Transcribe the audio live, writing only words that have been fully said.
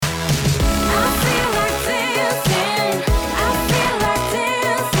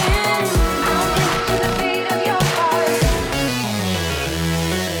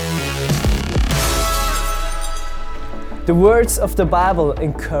The words of the Bible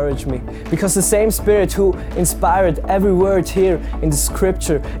encourage me because the same Spirit who inspired every word here in the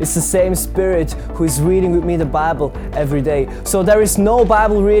scripture is the same Spirit who is reading with me the Bible every day. So there is no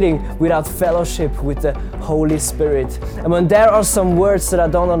Bible reading without fellowship with the Holy Spirit. And when there are some words that I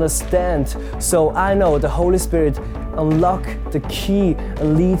don't understand, so I know the Holy Spirit unlock the key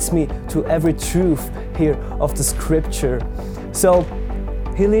and leads me to every truth here of the scripture. So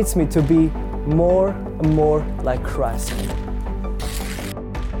He leads me to be more and more like Christ.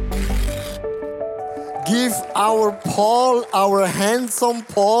 Give our Paul, our handsome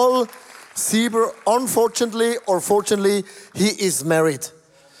Paul Sieber, unfortunately or fortunately, he is married.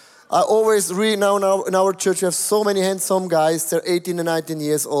 I always read now in our church, we have so many handsome guys, they're 18 and 19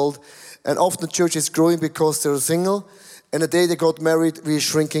 years old, and often the church is growing because they're single, and the day they got married, we're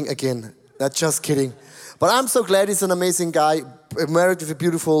shrinking again. Not just kidding. But I'm so glad he's an amazing guy, married with a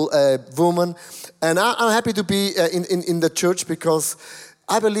beautiful woman. And I'm happy to be in the church because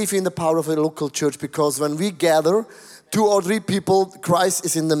I believe in the power of a local church, because when we gather, 2 or 3 people, Christ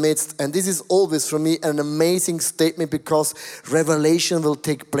is in the midst. And this is always for me an amazing statement, because revelation will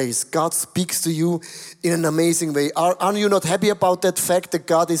take place. God speaks to you in an amazing way. Are you not happy about that fact that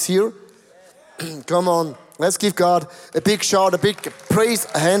God is here? Come on, let's give God a big shout, a big praise,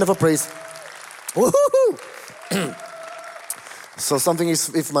 a hand of a praise. Woohoo! So something is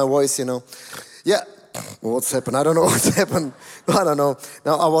with my voice, you know. Yeah, what's happened? I don't know what's happened. I don't know.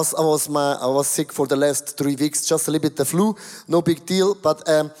 Now I was sick for the last 3 weeks, just a little bit the flu, no big deal. But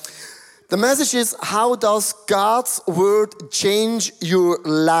the message is, how does God's word change your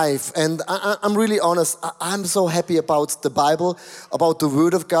life? And I'm really honest. I'm so happy about the Bible, about the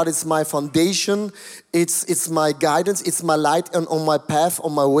word of God. It's my foundation. It's my guidance. It's my light on my path,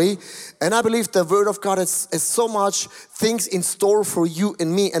 on my way. And I believe the word of God has so much things in store for you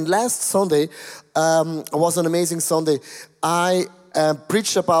and me. And last Sunday was an amazing Sunday. I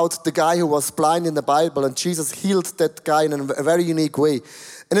preached about the guy who was blind in the Bible, and Jesus healed that guy in a very unique way.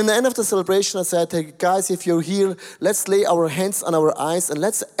 And in the end of the celebration, I said, hey guys, if you're here, let's lay our hands on our eyes and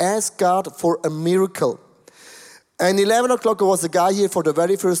let's ask God for a miracle. And 11 o'clock, there was a guy here for the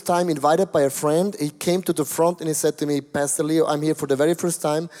very first time, invited by a friend. He came to the front and he said to me, Pastor Leo, I'm here for the very first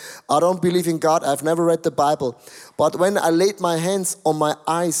time. I don't believe in God. I've never read the Bible. But when I laid my hands on my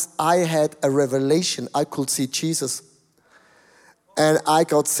eyes, I had a revelation. I could see Jesus. And I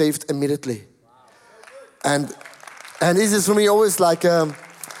got saved immediately. And this is for me always like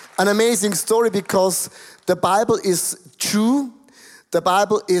an amazing story, because the Bible is true. The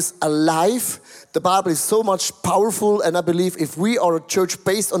Bible is alive. The Bible is so much powerful, and I believe if we are a church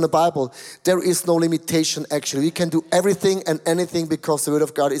based on the Bible, there is no limitation actually. We can do everything and anything because the Word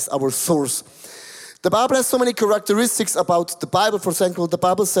of God is our source. The Bible has so many characteristics about the Bible. For example, the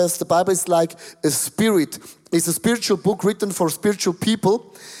Bible says the Bible is like a spirit. It's a spiritual book written for spiritual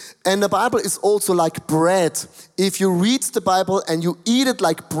people. And the Bible is also like bread. If you read the Bible and you eat it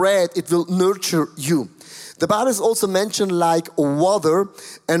like bread, it will nurture you. The Bible is also mentioned like water,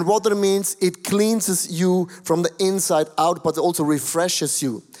 and water means it cleanses you from the inside out, but it also refreshes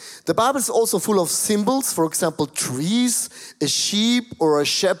you. The Bible is also full of symbols, for example, trees, a sheep or a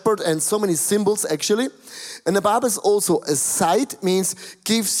shepherd, and so many symbols actually. And the Bible is also a sight, means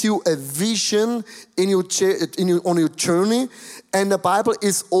gives you a vision on your journey. And the Bible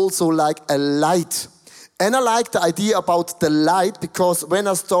is also like a light. And I like the idea about the light, because when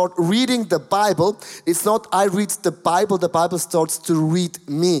I start reading the Bible, it's not I read the Bible starts to read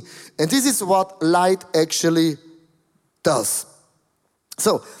me. And this is what light actually does.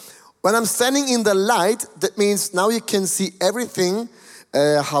 So, when I'm standing in the light, that means now you can see everything,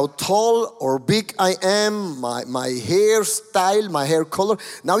 how tall or big I am, my hairstyle, my hair color.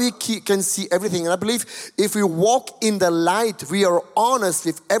 Now you can see everything. And I believe if we walk in the light, we are honest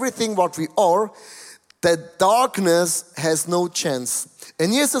with everything what we are, that darkness has no chance.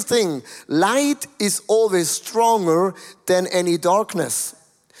 And here's the thing, light is always stronger than any darkness.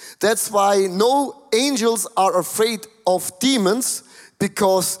 That's why no angels are afraid of demons,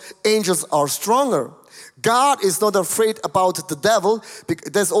 because angels are stronger. God is not afraid about the devil.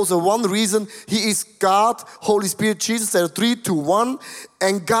 There's also one reason. He is God, Holy Spirit, Jesus. There are 3 to 1.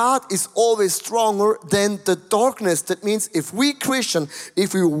 And God is always stronger than the darkness. That means if we Christian,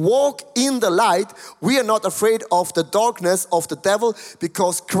 if we walk in the light, we are not afraid of the darkness of the devil,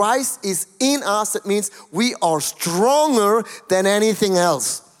 because Christ is in us. That means we are stronger than anything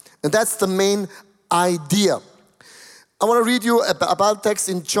else. And that's the main idea. I want to read you about text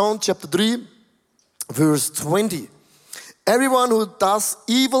in John chapter 3. Verse 20. Everyone who does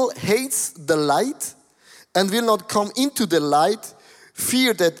evil hates the light and will not come into the light,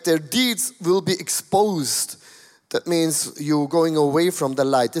 fear that their deeds will be exposed. That means you going away from the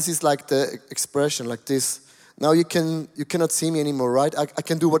light. This is like the expression, like this. Now you cannot see me anymore, right? I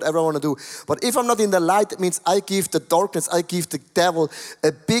can do whatever I want to do. But if I'm not in the light, it means I give the darkness, I give the devil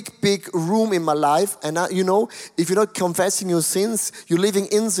a big room in my life. And if you're not confessing your sins, you're living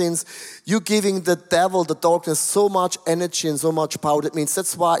in sins, you're giving the devil, the darkness, so much energy and so much power. That means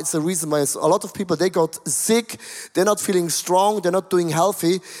that's why it's the reason why a lot of people, they got sick, they're not feeling strong, they're not doing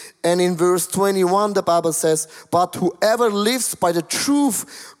healthy. And in verse 21, the Bible says, but whoever lives by the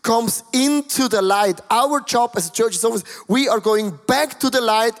truth comes into the light. Our job as a church is always, we are going back to the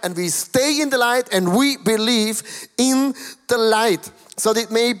light and we stay in the light and we believe in the light. So that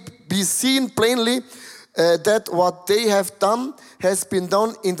it may be seen plainly that what they have done has been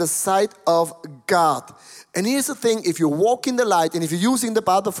done in the sight of God. And here's the thing, if you walk in the light and if you're using the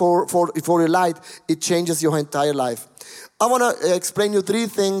Bible for your light, it changes your entire life. I want to explain you 3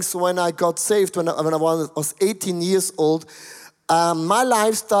 things when I got saved, when I was 18 years old. My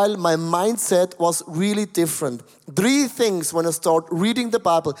lifestyle, my mindset was really different. 3 things when I start reading the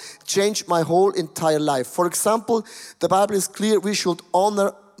Bible changed my whole entire life. For example, the Bible is clear, we should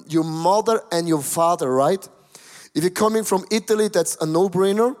honor your mother and your father, right? If you're coming from Italy, that's a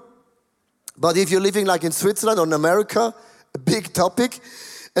no-brainer. But if you're living like in Switzerland or in America, a big topic.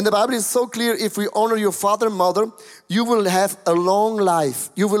 And the Bible is so clear, if we honor your father and mother, you will have a long life.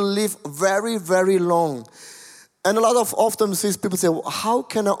 You will live very, very long. And a lot of often people say, well, how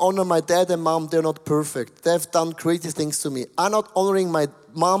can I honor my dad and mom? They're not perfect. They've done crazy things to me. I'm not honoring my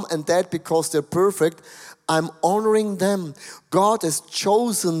mom and dad because they're perfect. I'm honoring them. God has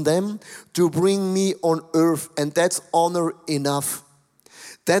chosen them to bring me on earth, and that's honor enough.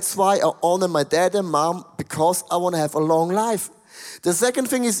 That's why I honor my dad and mom, because I want to have a long life. The second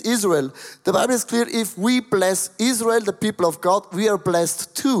thing is Israel. The Bible is clear, if we bless Israel, the people of God, we are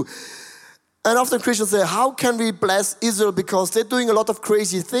blessed too. And often Christians say, how can we bless Israel because they're doing a lot of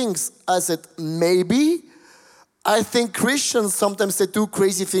crazy things? I said, maybe. I think Christians, sometimes they do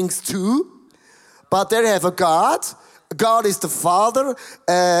crazy things too, but they have a God. God is the Father,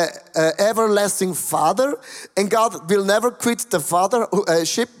 everlasting Father, and God will never quit the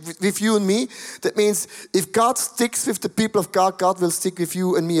fathership with you and me. That means if God sticks with the people of God, God will stick with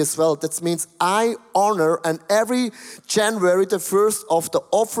you and me as well. That means I honor, and every January, the 1st of the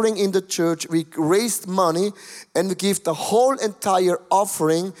offering in the church, we raised money and we give the whole entire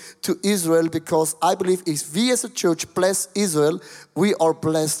offering to Israel, because I believe if we as a church bless Israel, we are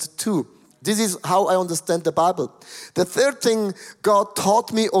blessed too. This is how I understand the Bible. The third thing God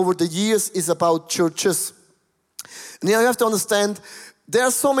taught me over the years is about churches. Now you have to understand, there are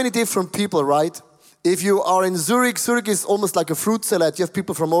so many different people, right? If you are in Zurich, Zurich is almost like a fruit salad. You have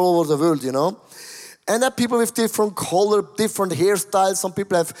people from all over the world, And there are people with different color, different hairstyles. Some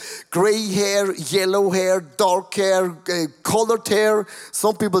people have gray hair, yellow hair, dark hair, colored hair.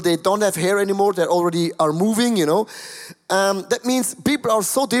 Some people, they don't have hair anymore. They already are moving, That means people are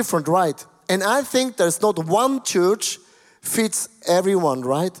so different, right? And I think there's not one church fits everyone,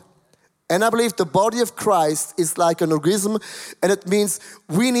 right? And I believe the body of Christ is like an organism, and it means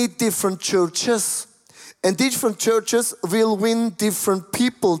we need different churches. And different churches will win different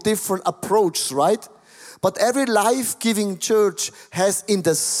people, different approaches, right? But every life-giving church has in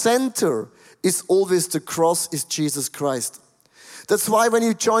the center is always the cross, is Jesus Christ. That's why when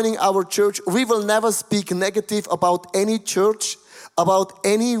you're joining our church, we will never speak negative about any church, about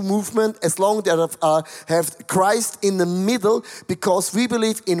any movement, as long as they have Christ in the middle, because we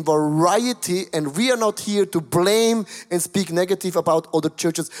believe in variety, and we are not here to blame and speak negative about other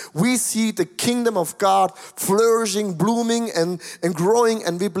churches. We see the kingdom of God flourishing, blooming and growing,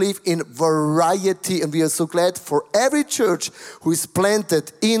 and we believe in variety, and we are so glad for every church who is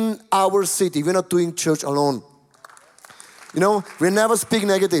planted in our city. We're not doing church alone. We never speak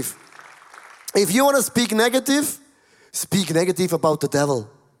negative. If you want to speak negative about the devil.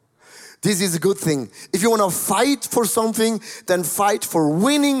 This is a good thing. If you want to fight for something, then fight for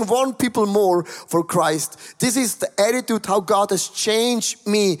winning one people more for Christ. This is the attitude how God has changed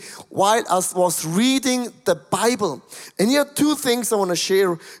me while I was reading the Bible. And here are 2 things I want to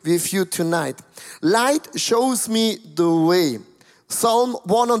share with you tonight. Light shows me the way. Psalm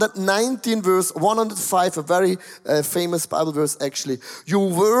 119 verse 105, a very famous Bible verse actually. Your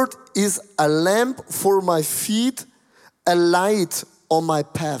word is a lamp for my feet, a light on my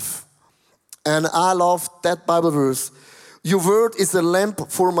path. And I love that Bible verse. Your word is a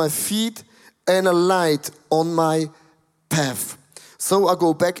lamp for my feet and a light on my path. So I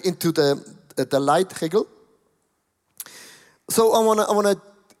go back into the light regel. So I wanna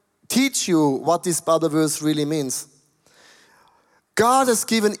teach you what this Bible verse really means. God has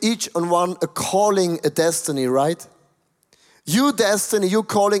given each and one a calling, a destiny, right? Your destiny, your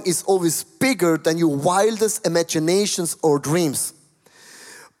calling is always bigger than your wildest imaginations or dreams.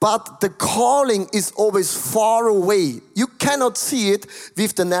 But the calling is always far away. You cannot see it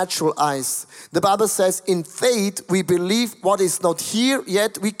with the natural eyes. The Bible says, in faith, we believe what is not here,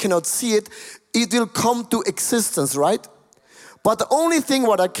 yet we cannot see it. It will come to existence, right? But the only thing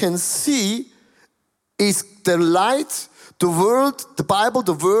what I can see is the light, the word, the Bible,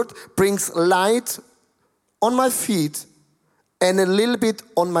 the word brings light on my feet and a little bit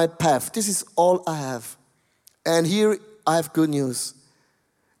on my path. This is all I have. And here I have good news.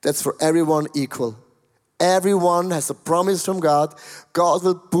 That's for everyone equal. Everyone has a promise from God. God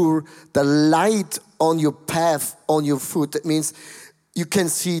will pour the light on your path, on your foot. That means you can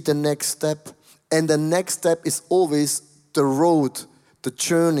see the next step. And the next step is always the road, the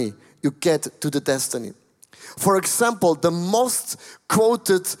journey you get to the destiny. For example, the most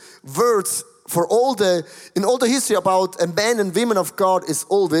quoted words in all the history about a man and women of God is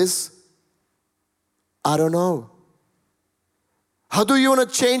always, I don't know. How do you want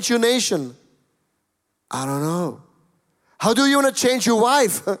to change your nation? I don't know. How do you want to change your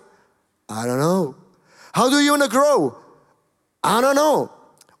wife? I don't know. How do you want to grow? I don't know.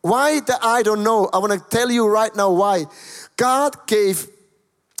 Why the I don't know? I want to tell you right now why. God gave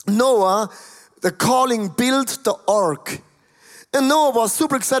Noah the calling, build the ark. And Noah was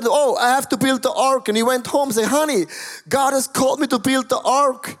super excited. Oh, I have to build the ark. And he went home and said, honey, God has called me to build the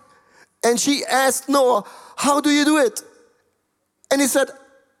ark. And she asked Noah, how do you do it? And he said,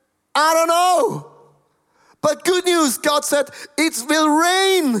 I don't know. But good news, God said, it will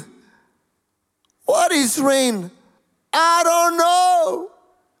rain. What is rain? I don't know.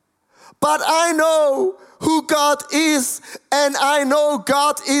 But I know who God is, and I know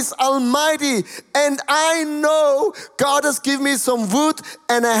God is almighty, and I know God has given me some wood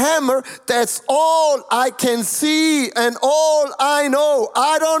and a hammer. That's all I can see and all I know.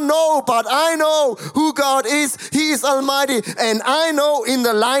 I don't know, but I know who God is. He is almighty, and I know in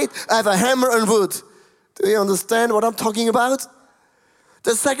the light I have a hammer and wood. Do you understand what I'm talking about?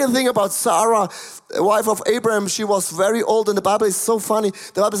 The second thing about Sarah, the wife of Abraham, she was very old, and the Bible is so funny.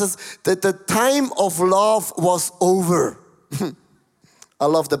 The Bible says that the time of love was over. I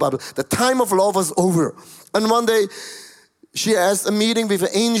love the Bible. The time of love was over. And one day, she has a meeting with an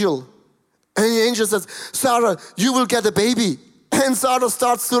angel. And the angel says, Sarah, you will get a baby. And Sarah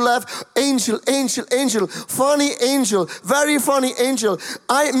starts to laugh. Angel, angel, angel. Funny angel. Very funny angel.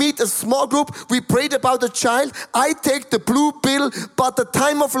 I meet a small group. We prayed about the child. I take the blue pill, but the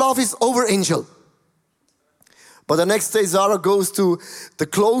time of love is over, angel. But the next day, Sarah goes to the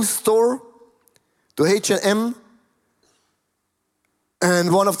clothes store, to H&M.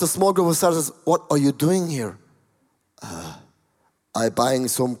 And one of the small group of Sarah says, what are you doing here? I'm buying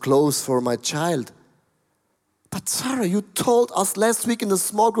some clothes for my child. But Sarah, you told us last week in the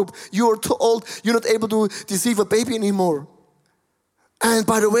small group, you are too old, you're not able to deceive a baby anymore. And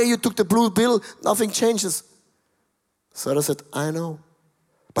by the way, you took the blue pill, nothing changes. Sarah said, I know.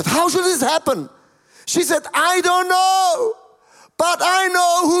 But how should this happen? She said, I don't know. But I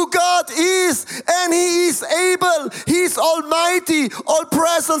know who God is, and He is able. He's almighty, all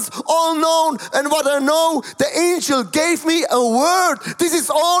presence, all known. And what I know, the angel gave me a word. This is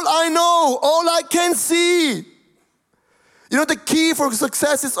all I know, all I can see. You know, the key for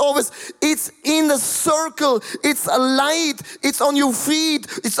success is always, it's in the circle, it's a light, it's on your feet,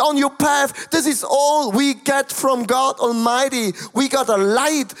 it's on your path. This is all we get from God Almighty. We got a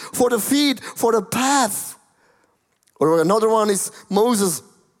light for the feet, for the path. Or another one is Moses.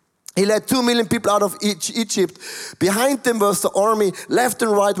 He led 2 million people out of Egypt. Behind them was the army, left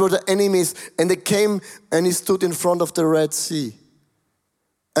and right were the enemies, and they came and he stood in front of the Red Sea.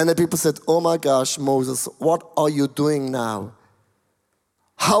 And the people said, oh my gosh, Moses, what are you doing now?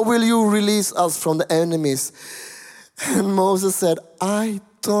 How will you release us from the enemies? And Moses said, I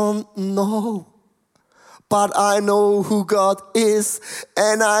don't know. But I know who God is,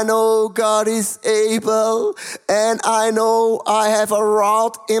 and I know God is able, and I know I have a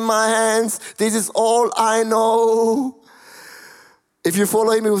rod in my hands. This is all I know. If you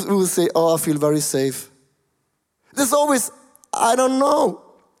follow him, you will say, oh, I feel very safe. There's always, I don't know.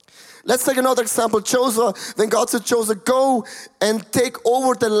 Let's take another example. Joshua, when God said, Joshua, go and take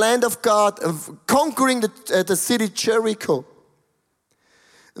over the land of God, conquering the city Jericho.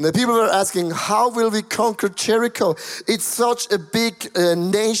 And the people were asking, how will we conquer Jericho? It's such a big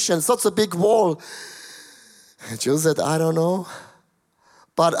nation, such a big wall. And Joshua said, I don't know,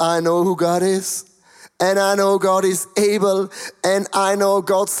 but I know who God is. and I know God is able, and I know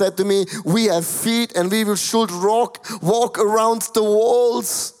God said to me, we have feet and we should walk around the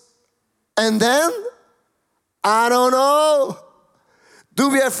walls. And then, I don't know. Do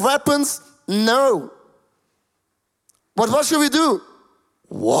we have weapons? No. But what should we do?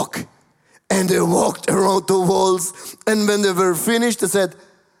 Walk. And they walked around the walls, and when they were finished, they said,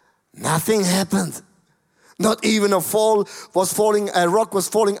 nothing happened. Not even a rock was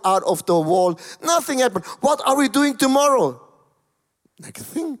falling out of the wall. Nothing happened. What are we doing tomorrow?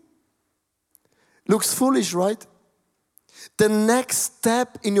 Nothing. Looks foolish, right? The next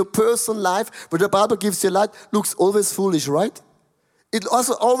step in your personal life, where the Bible gives you light, looks always foolish, right? It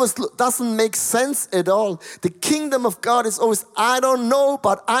also always doesn't make sense at all. The kingdom of God is always, I don't know,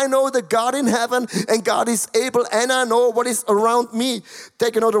 but I know the God in heaven, and God is able, and I know what is around me.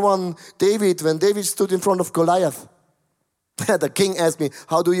 Take another one, David. When David stood in front of Goliath, the king asked me,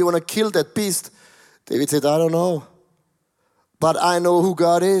 how do you want to kill that beast? David said, I don't know, but I know who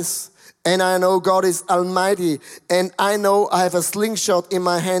God is. And I know God is almighty. And I know I have a slingshot in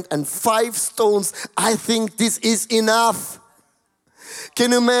my hand and 5 stones. I think this is enough.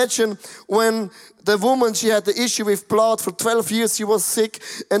 Can you imagine when the woman, she had the issue with blood for 12 years, she was sick,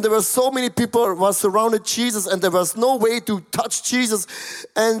 and there were so many people who were surrounded Jesus, and there was no way to touch Jesus.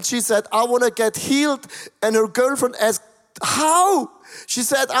 And she said, I want to get healed. And her girlfriend asked, how? She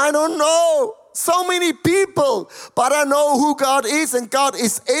said, I don't know. So many people, but I know who God is, and God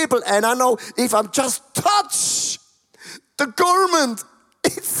is able, and I know if I'm just touch the garment,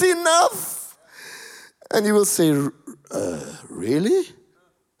 it's enough. And you will say, really?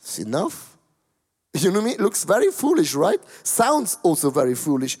 It's enough? You know what I mean? It looks very foolish, right? Sounds also very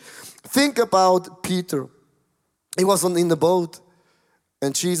foolish. Think about Peter. He was in the boat,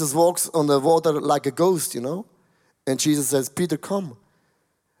 and Jesus walks on the water like a ghost, you know? And Jesus says, Peter, come.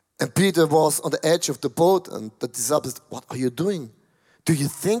 And Peter was on the edge of the boat, and the disciples said, what are you doing? Do you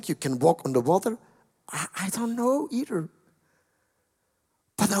think you can walk on the water? I don't know either.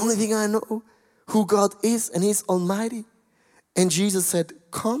 But the only thing I know, who God is, and He's almighty. And Jesus said,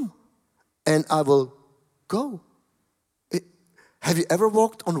 come, and I will go. Have you ever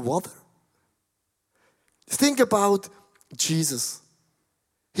walked on water? Think about Jesus.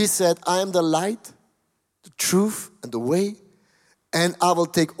 He said, I am the light, the truth, and the way. And I will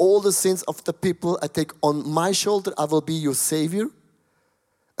take all the sins of the people. I take on my shoulder. I will be your savior.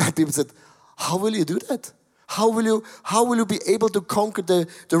 And people said, how will you do that? How will you be able to conquer the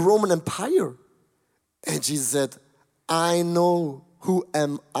Roman Empire? And Jesus said, I know who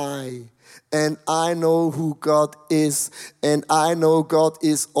am I. And I know who God is. And I know God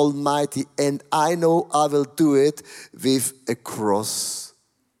is almighty. And I know I will do it with a cross.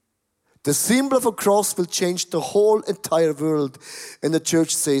 The symbol of a cross will change the whole entire world. And the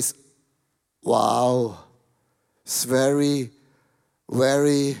church says, wow, it's very,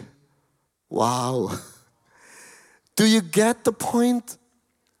 very, wow. Do you get the point?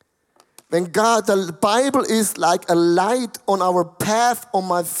 When God, the Bible is like a light on our path, on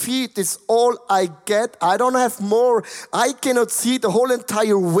my feet. It's all I get. I don't have more. I cannot see the whole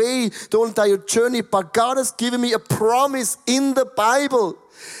entire way, the whole entire journey. But God has given me a promise in the Bible.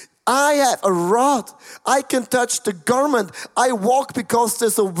 I have a rod. I can touch the garment. I walk because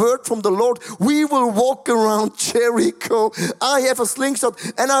there's a word from the Lord. We will walk around Jericho. I have a slingshot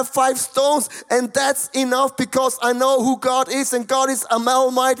and I have 5 stones, and that's enough because I know who God is, and God is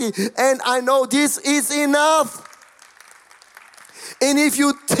almighty, and I know this is enough. And if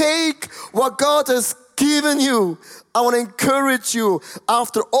you take what God has given you, I want to encourage you.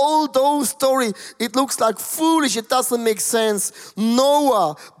 After all those stories, it looks like foolish. It doesn't make sense.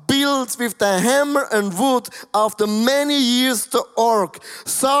 Noah built with the hammer and wood after many years the ark.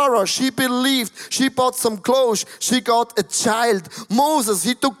 Sarah, she believed. She bought some clothes. She got a child. Moses,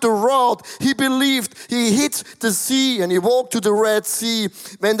 he took the rod. He believed. He hit the sea and he walked to the Red Sea.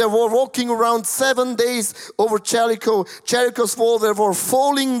 When they were walking around 7 days over Jericho, Jericho's walls were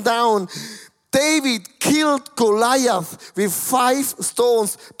falling down. David killed Goliath with 5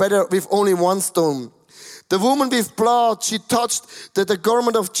 stones, better with only 1 stone. The woman with blood, she touched the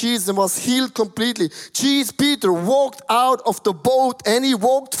garment of Jesus and was healed completely. Peter walked out of the boat and he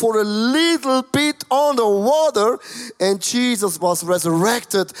walked for a little bit on the water, and Jesus was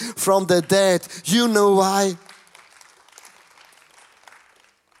resurrected from the dead. You know why?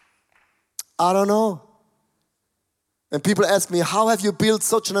 I don't know. And people ask me, how have you built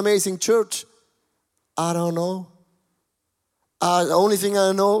such an amazing church? I don't know. The only thing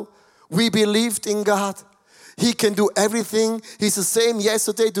I know, we believed in God. He can do everything. He's the same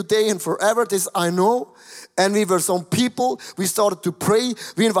yesterday, today, and forever. This I know. And we were some people. We started to pray.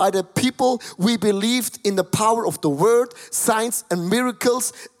 We invited people. We believed in the power of the word, signs and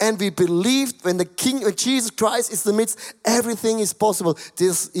miracles. And we believed when when Jesus Christ is in the midst, everything is possible.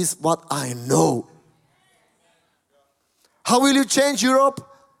 This is what I know. How will you change Europe?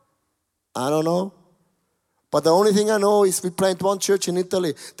 I don't know. But the only thing I know is we plant one church in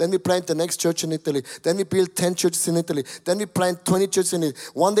Italy, then we plant the next church in Italy, then we build 10 churches in Italy, then we plant 20 churches in Italy.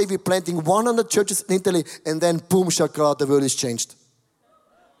 One day we're planting 100 churches in Italy, and then boom, shakara, the world is changed.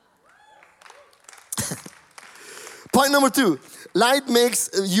 Point number 2, light makes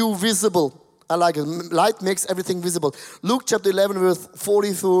you visible. I like it. Light makes everything visible. Luke chapter 11, verse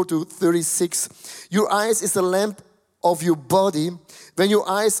 44 to 36. Your eyes is the lamp of your body. When your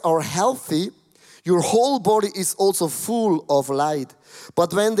eyes are healthy, your whole body is also full of light.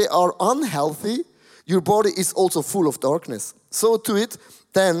 But when they are unhealthy, your body is also full of darkness. So to it,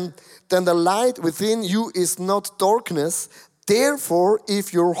 then the light within you is not darkness. Therefore,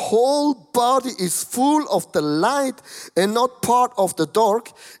 if your whole body is full of the light and not part of the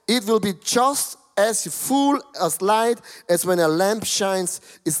dark, it will be just as full as light as when a lamp shines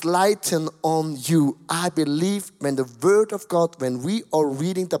is lightened on you. I believe when the Word of God, when we are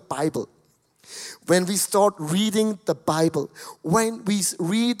reading the Bible, when we start reading the Bible,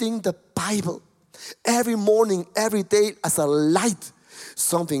 every morning, every day as a light,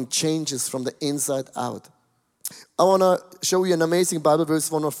 something changes from the inside out. I want to show you an amazing Bible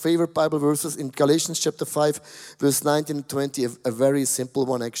verse, one of my favorite Bible verses in Galatians chapter 5, verse 19 and 20, a very simple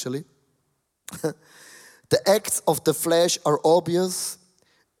one actually. The acts of the flesh are obvious: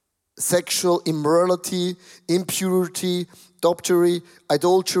 sexual immorality, impurity,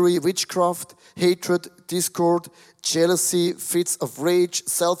 adultery, witchcraft, hatred, discord, jealousy, fits of rage,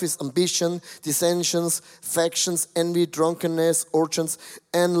 selfish ambition, dissensions, factions, envy, drunkenness, orgies,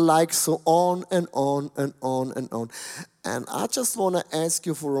 and like so on and on and on and on. And I just want to ask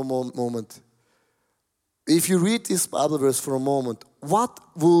you for a moment, if you read this Bible verse for a moment, what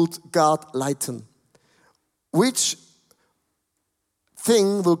would God lighten? Which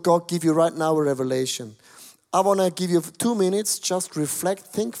thing will God give you right now a revelation? I want to give you 2 minutes, just reflect,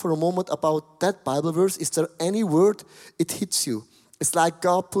 think for a moment about that Bible verse. Is there any word it hits you? It's like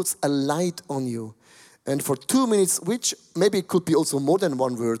God puts a light on you. And for 2 minutes, which maybe it could be also more than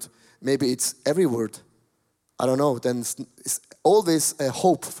one word. Maybe it's every word. I don't know. Then it's always a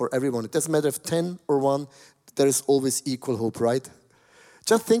hope for everyone. It doesn't matter if 10 or 1, there is always equal hope, right?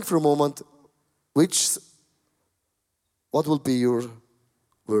 Just think for a moment, what will be your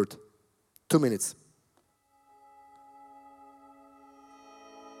word? 2 minutes.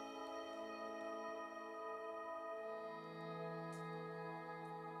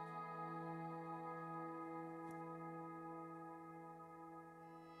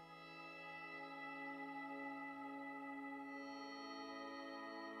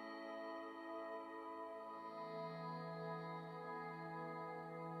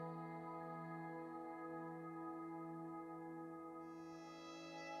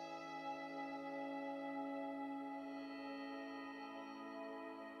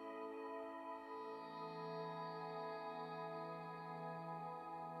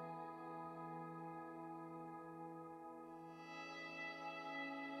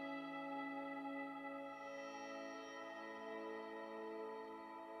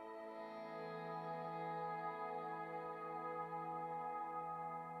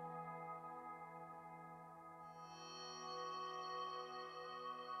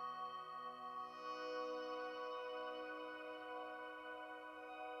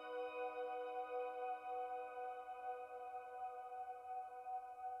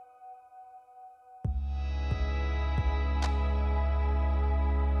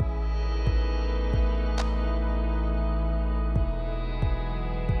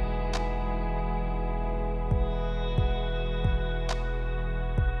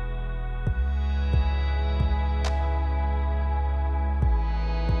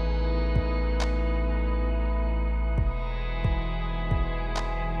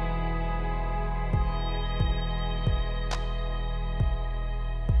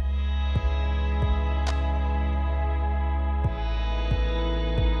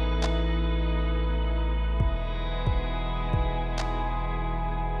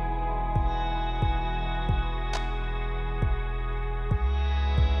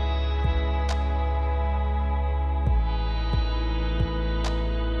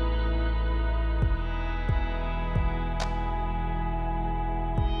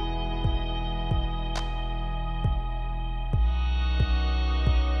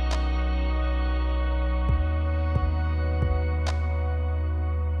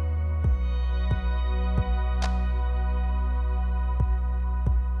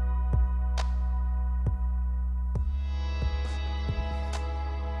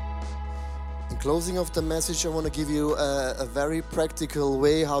 closing of the message, I want to give you a very practical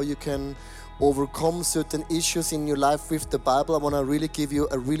way how you can overcome certain issues in your life with the Bible. I want to really give you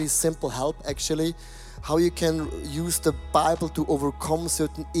a really simple help, actually, how you can use the Bible to overcome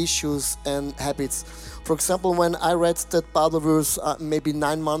certain issues and habits. For example, when I read that Bible verse maybe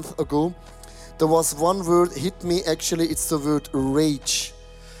 9 months ago, there was one word hit me, actually, it's the word rage.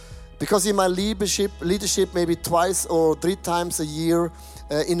 Because in my leadership maybe twice or 3 times a year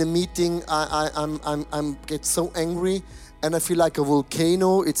in a meeting, I get so angry and I feel like a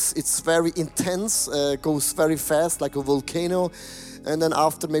volcano. It's very intense, goes very fast like a volcano. And then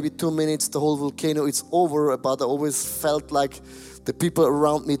after maybe 2 minutes, the whole volcano is over. But I always felt like the people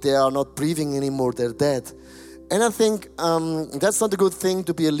around me, they are not breathing anymore, they're dead. And I think that's not a good thing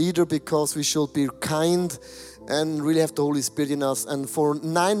to be a leader, because we should be kind and really have the Holy Spirit in us. And for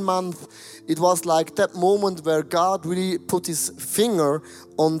 9 months, it was like that moment where God really put his finger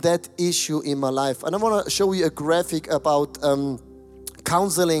on that issue in my life. And I want to show you a graphic about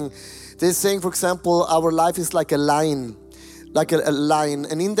counseling. They're saying, for example, our life is like a line. Like a line,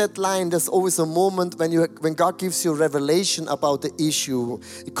 and in that line there's always a moment when God gives you a revelation about the issue.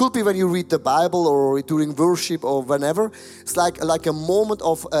 It could be when you read the Bible or during worship or whenever. It's like a moment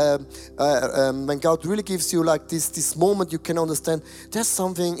of when God really gives you like this moment, you can understand there's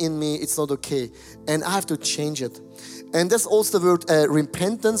something in me, it's not okay, and I have to change it. And that's also the word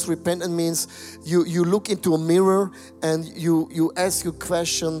repentance. Repentance means you look into a mirror and you ask your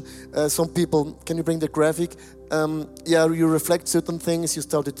question. Some people, can you bring the graphic? You reflect certain things, you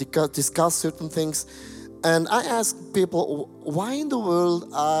start to discuss certain things. And I ask people, why in the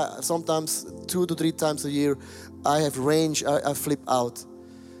world, sometimes 2 to 3 times a year, I have rage, I flip out.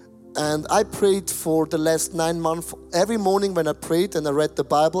 And I prayed for the last 9 months. Every morning when I prayed and I read the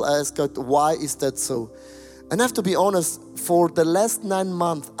Bible, I asked God, why is that so? And I have to be honest, for the last 9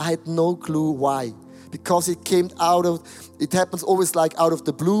 months, I had no clue why. Because it happens always like out of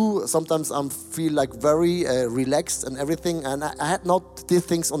the blue. Sometimes I feel like very relaxed and everything, and I had not these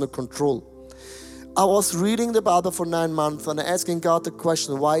things under control. I was reading the Bible for 9 months and asking God the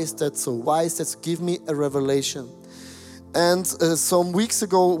question, why is that so? Why is that so? Give me a revelation. And some weeks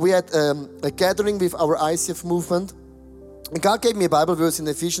ago, we had a gathering with our ICF movement. And God gave me a Bible verse in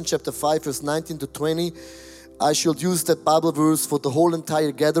Ephesians chapter 5, verse 19 to 20. I should use that Bible verse for the whole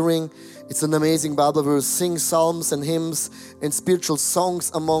entire gathering. It's an amazing Bible verse. Sing psalms and hymns and spiritual songs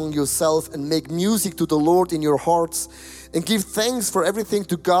among yourself, and make music to the Lord in your hearts, and give thanks for everything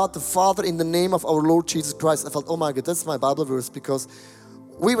to God the Father in the name of our Lord Jesus Christ. I felt, oh my God, that's my Bible verse, because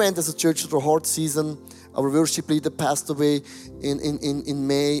we went as a church through a hard season. Our worship leader passed away in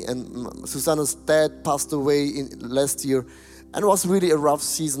May, and Susanna's dad passed away last year. And it was really a rough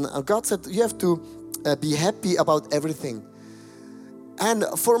season. And God said, you have to be happy about everything. And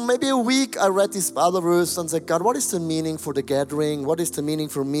for maybe a week, I read this Bible verse and said, God, what is the meaning for the gathering? What is the meaning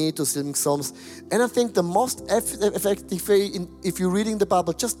for me to sing psalms? And I think the most effective way, if you're reading the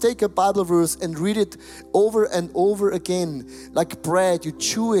Bible, just take a Bible verse and read it over and over again, like bread. You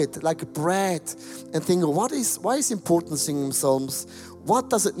chew it like bread, and think, why is important singing psalms?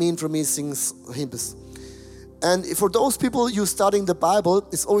 What does it mean for me singing hymns? And for those people you studying the Bible,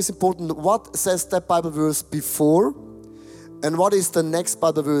 it's always important what says that Bible verse before, and what is the next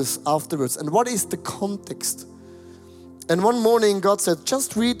Bible verse afterwards, and what is the context. And one morning God said,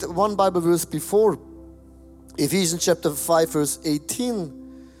 just read one Bible verse before, Ephesians chapter 5 verse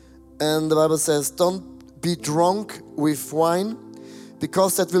 18. And the Bible says, don't be drunk with wine,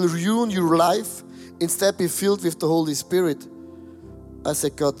 because that will ruin your life. Instead, be filled with the Holy Spirit. I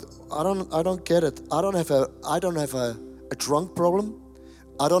said, God, I don't get it. I don't have a drunk problem.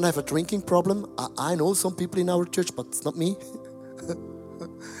 I don't have a drinking problem. I know some people in our church, but it's not me.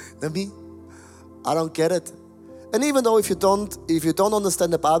 Not me. I don't get it. And even though if you don't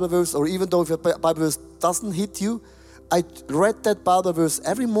understand the Bible verse, or even though if a Bible verse doesn't hit you, I read that Bible verse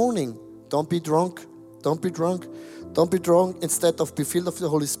every morning. Don't be drunk. Don't be drunk. Don't be drunk. Instead of be filled of the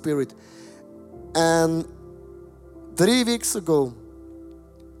Holy Spirit. And 3 weeks ago,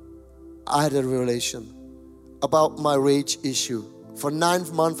 I had a revelation about my rage issue. For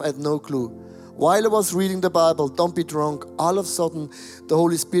 9 months, I had no clue. While I was reading the Bible, don't be drunk, all of a sudden, the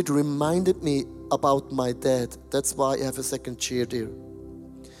Holy Spirit reminded me about my dad. That's why I have a second chair there.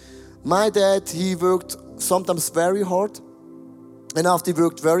 My dad, he worked sometimes very hard. And after he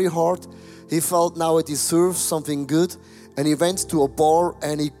worked very hard, he felt now he deserves something good. And he went to a bar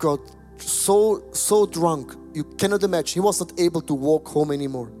and he got so drunk. You cannot imagine. He was not able to walk home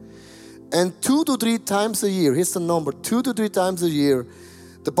anymore. And 2 to 3 times a year, here's the number, 2 to 3 times a year,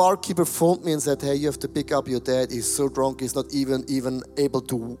 the barkeeper phoned me and said, hey, you have to pick up your dad. He's so drunk, he's not even able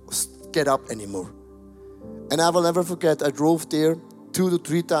to get up anymore. And I will never forget, I drove there 2 to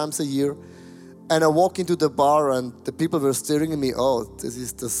 3 times a year. And I walk into the bar and the people were staring at me. Oh, this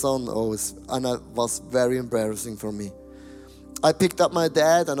is the son. Oh, and it was very embarrassing for me. I picked up my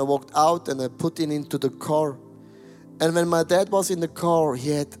dad and I walked out and I put him into the car. And when my dad was in the car,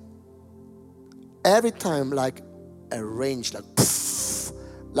 he had every time like a range, like poof,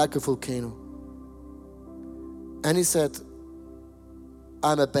 like a volcano. And he said,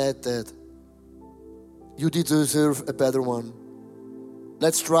 I'm a bad dad. You deserve a better one.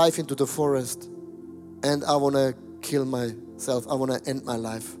 Let's drive into the forest. And I want to kill myself. I want to end my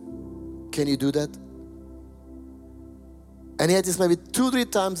life. Can you do that? And he had this maybe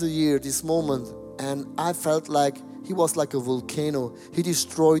 2-3 times a year, this moment. And I felt like he was like a volcano. He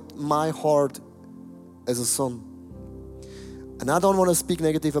destroyed my heart as a son. And I don't want to speak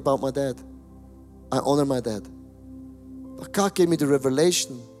negative about my dad. I honor my dad. But God gave me the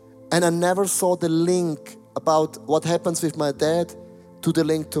revelation. And I never saw the link about what happens with my dad to the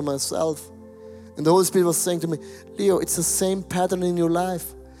link to myself. And the Holy Spirit was saying to me, Leo, it's the same pattern in your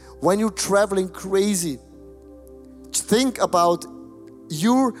life. When you're traveling crazy, think about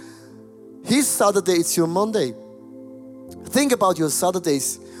his Saturday, it's your Monday. Think about your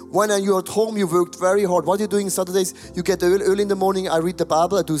Saturdays. When you're at home, you worked very hard. What are you doing Saturdays? You get early in the morning, I read the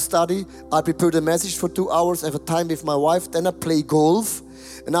Bible, I do study, I prepare the message for 2 hours, I have a time with my wife, then I play golf.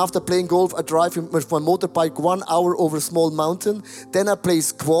 And after playing golf, I drive with my motorbike 1 hour over a small mountain. Then I play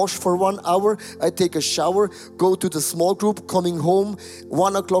squash for 1 hour. I take a shower, go to the small group, coming home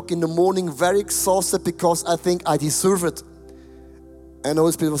 1 o'clock in the morning, very exhausted because I think I deserve it. And the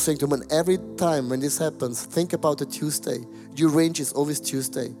Holy Spirit was saying to me, every time when this happens, think about a Tuesday. Your range is always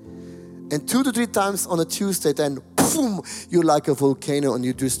Tuesday. And 2 to 3 times on a Tuesday, then boom, you're like a volcano and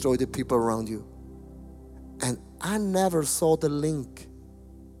you destroy the people around you. And I never saw the link.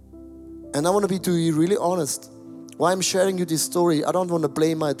 And I want to be really honest. Why I'm sharing you this story, I don't want to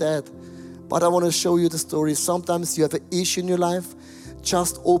blame my dad, but I want to show you the story. Sometimes you have an issue in your life,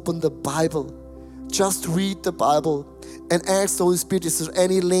 just open the Bible. Just read the Bible and ask the Holy Spirit, is there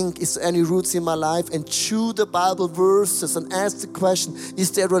any link, is there any roots in my life? And chew the Bible verses and ask the question,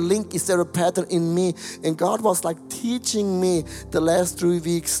 is there a link, is there a pattern in me? And God was like teaching me the last 3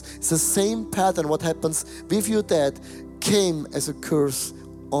 weeks. It's the same pattern. What happens with your dad came as a curse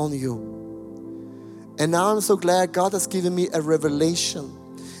on you. And now I'm so glad God has given me a revelation.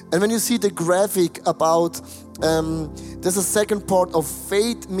 And when you see the graphic about, there's a second part of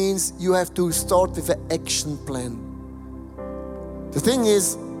faith means you have to start with an action plan. The thing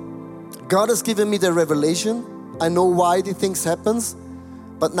is, God has given me the revelation. I know why the things happens,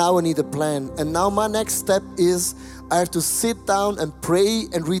 but now I need a plan. And now my next step is I have to sit down and pray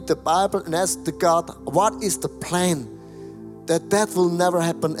and read the Bible and ask the God, what is the plan? That will never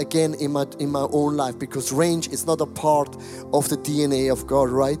happen again in my own life, because range is not a part of the DNA of God,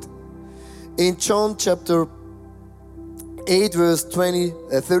 right? In John chapter 8 verse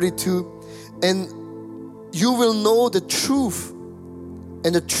 32, and you will know the truth,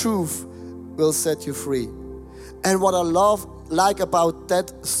 and the truth will set you free. And what I like about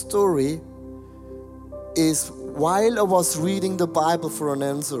that story is while I was reading the Bible for an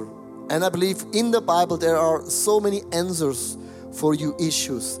answer, and I believe in the Bible there are so many answers for your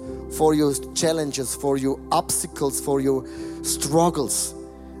issues, for your challenges, for your obstacles, for your struggles.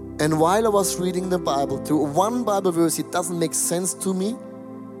 And while I was reading the Bible, to one Bible verse, it doesn't make sense to me.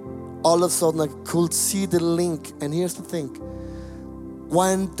 All of a sudden I could see the link. And here's the thing.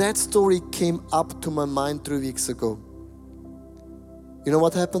 When that story came up to my mind 3 weeks ago, you know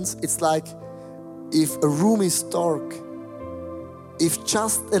what happens? It's like if a room is dark, if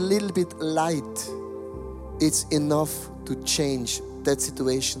just a little bit light, it's enough to change that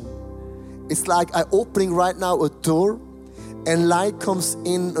situation. It's like I'm opening right now a door and light comes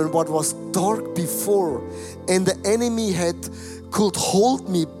in on what was dark before, and the enemy could hold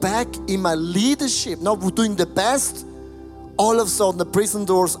me back in my leadership. Now we're doing the best. All of a sudden the prison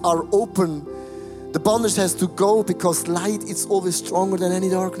doors are open. The bondage has to go because light is always stronger than any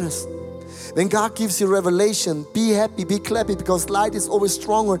darkness. When God gives you revelation, be happy, be clappy, because light is always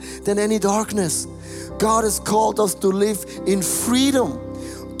stronger than any darkness. God has called us to live in freedom,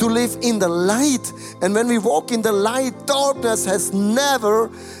 to live in the light. And when we walk in the light, darkness has never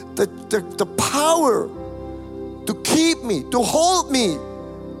the power to keep me, to hold me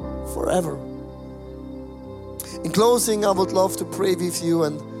forever. In closing, I would love to pray with you.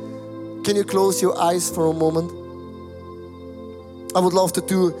 And can you close your eyes for a moment? I would love to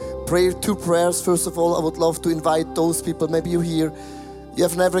do two prayers. First of all, I would love to invite those people. Maybe you're here, you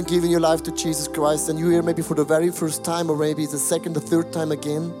have never given your life to Jesus Christ, and you're here maybe for the very first time, or maybe the second or third time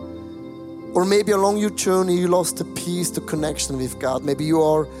again. Or maybe along your journey you lost the peace, the connection with God. Maybe you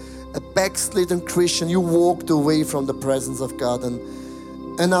are a backslidden Christian. You walked away from the presence of God and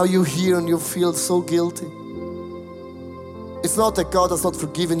now you're here and you feel so guilty. It's not that God has not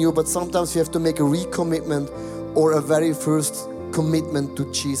forgiven you, but sometimes you have to make a recommitment or a very first commitment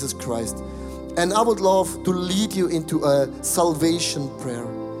to Jesus Christ. And I would love to lead you into a salvation prayer.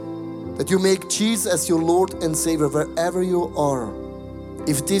 That you make Jesus as your Lord and Savior wherever you are.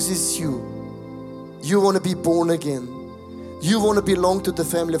 If this is you want to be born again. You want to belong to the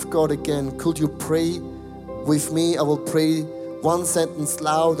family of God again. Could you pray with me? I will pray one sentence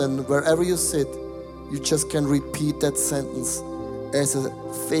loud, and wherever you sit, you just can repeat that sentence as a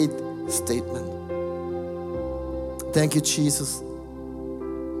faith statement. Thank you, Jesus,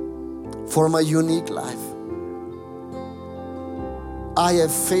 for my unique life. I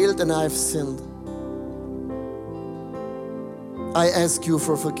have failed and I have sinned. I ask you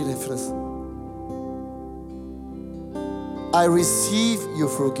for forgiveness. I receive your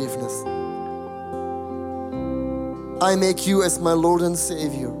forgiveness. I make you as my Lord and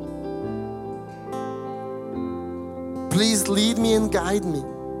Savior. Please lead me and guide me.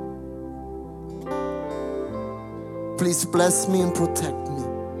 Please bless me and protect me.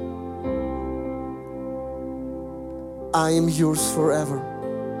 I am yours forever.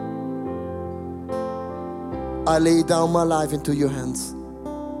 I lay down my life into your hands.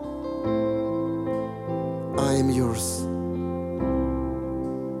 I am yours.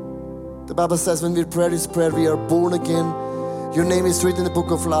 The Bible says when we pray this prayer, we are born again. Your name is written in the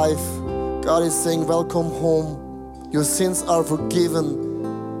book of life. God is saying, welcome home. Your sins are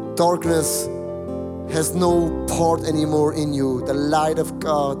forgiven. Darkness has no part anymore in you. The light of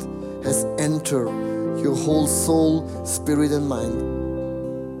God has entered your whole soul, spirit, and mind.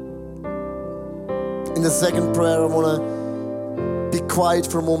 In the second prayer, I want to be quiet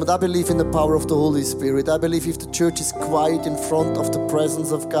for a moment. I believe in the power of the Holy Spirit. I believe if the church is quiet in front of the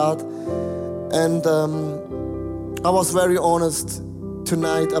presence of God. And I was very honest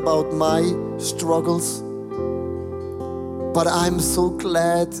tonight about my struggles. But I'm so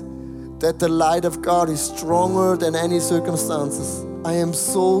glad that the light of God is stronger than any circumstances. I am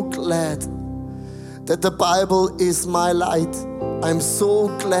so glad that the Bible is my light. I'm so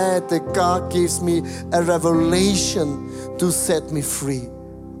glad that God gives me a revelation to set me free.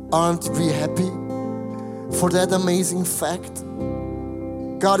 Aren't we happy for that amazing fact?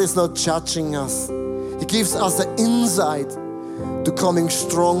 God is not judging us. He gives us the insight to coming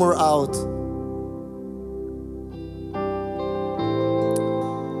stronger out.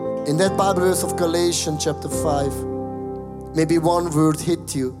 In that Bible verse of Galatians chapter 5, maybe one word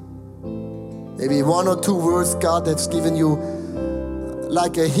hit you. Maybe one or two words God has given you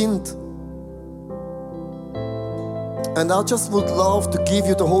like a hint. And I just would love to give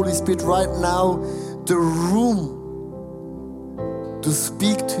you the Holy Spirit right now, the room to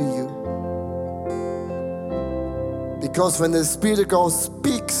speak to you. Because when the Spirit of God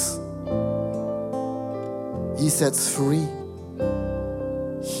speaks, He sets free.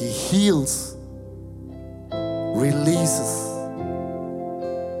 He heals, releases.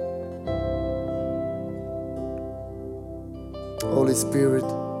 Holy Spirit,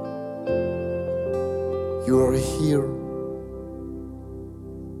 you are here.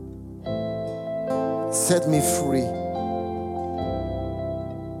 Set me free.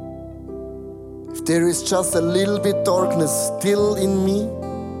 If there is just a little bit darkness still in me,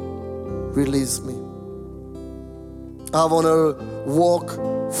 release me. I want to walk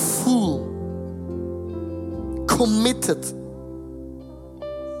full, committed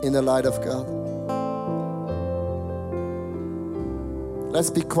in the light of God. Let's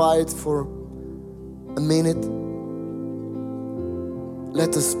be quiet for a minute.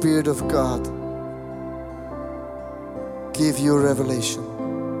 Let the Spirit of God give you a revelation.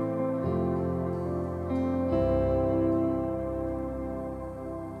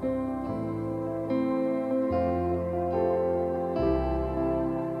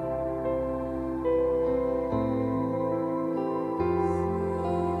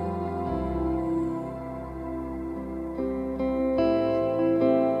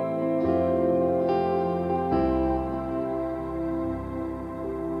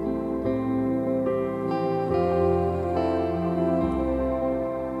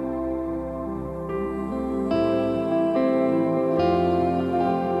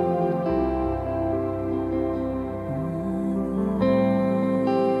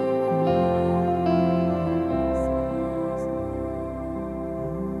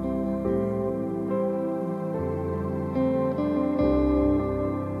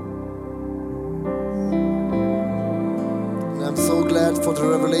 glad for the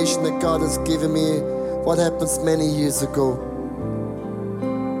revelation that God has given me, what happens many years ago.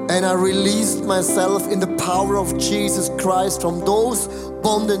 And I released myself in the power of Jesus Christ from those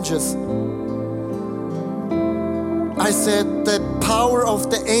bondages. I said, the power of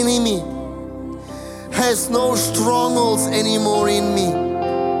the enemy has no strongholds anymore in me.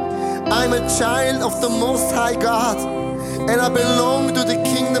 I'm a child of the Most High God, and I belong to the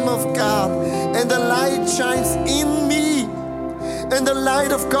kingdom of God, and the light shines in me, and the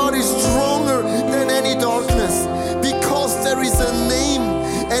light of God is stronger than any darkness, because there is a name,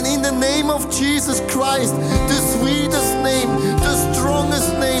 and in the name of Jesus Christ, the sweetest name, the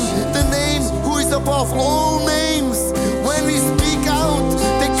strongest name, the name who is above all names, when we speak out,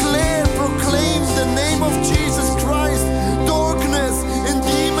 declare, proclaim the name of Jesus Christ, darkness and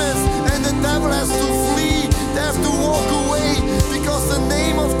demons and the devil has to flee, they have to walk away, because the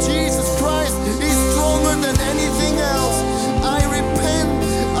name of Jesus Christ is stronger than anything else. I repent,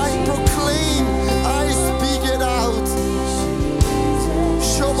 I proclaim, I speak it out.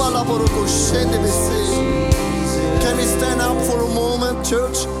 Can we stand up for a moment,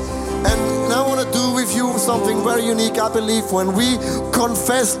 church? And I want to do with you something very unique. I believe when we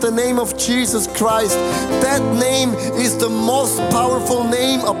confess the name of Jesus Christ, that name is the most powerful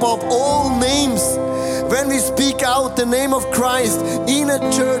name above all names. When we speak out the name of Christ in a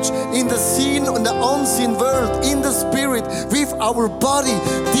church, in the seen, in the unseen world, in the spirit, with our body,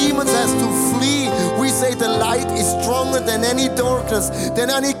 demons has to flee. We say the light is stronger than any darkness, than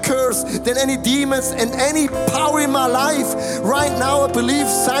any curse, than any demons and any power in my life. Right now I believe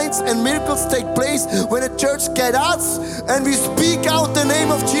signs and miracles take place when a church gets us and we speak out the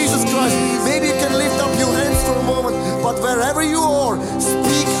name of Jesus Christ. Maybe you can lift up your hands for a moment, but wherever you are,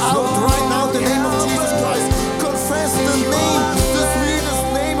 speak out right now the name of Jesus Christ. Confess the name, the sweetest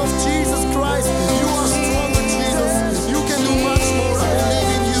name of Jesus Christ. You are stronger, Jesus. You can do much more. I believe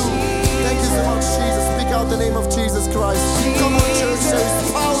in you. Thank you so much, Jesus. Speak out the name of Jesus Christ. Come on, church. There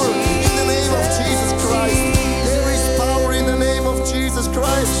is power in the name of Jesus Christ. There is power in the name of Jesus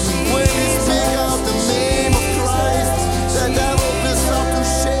Christ. When we speak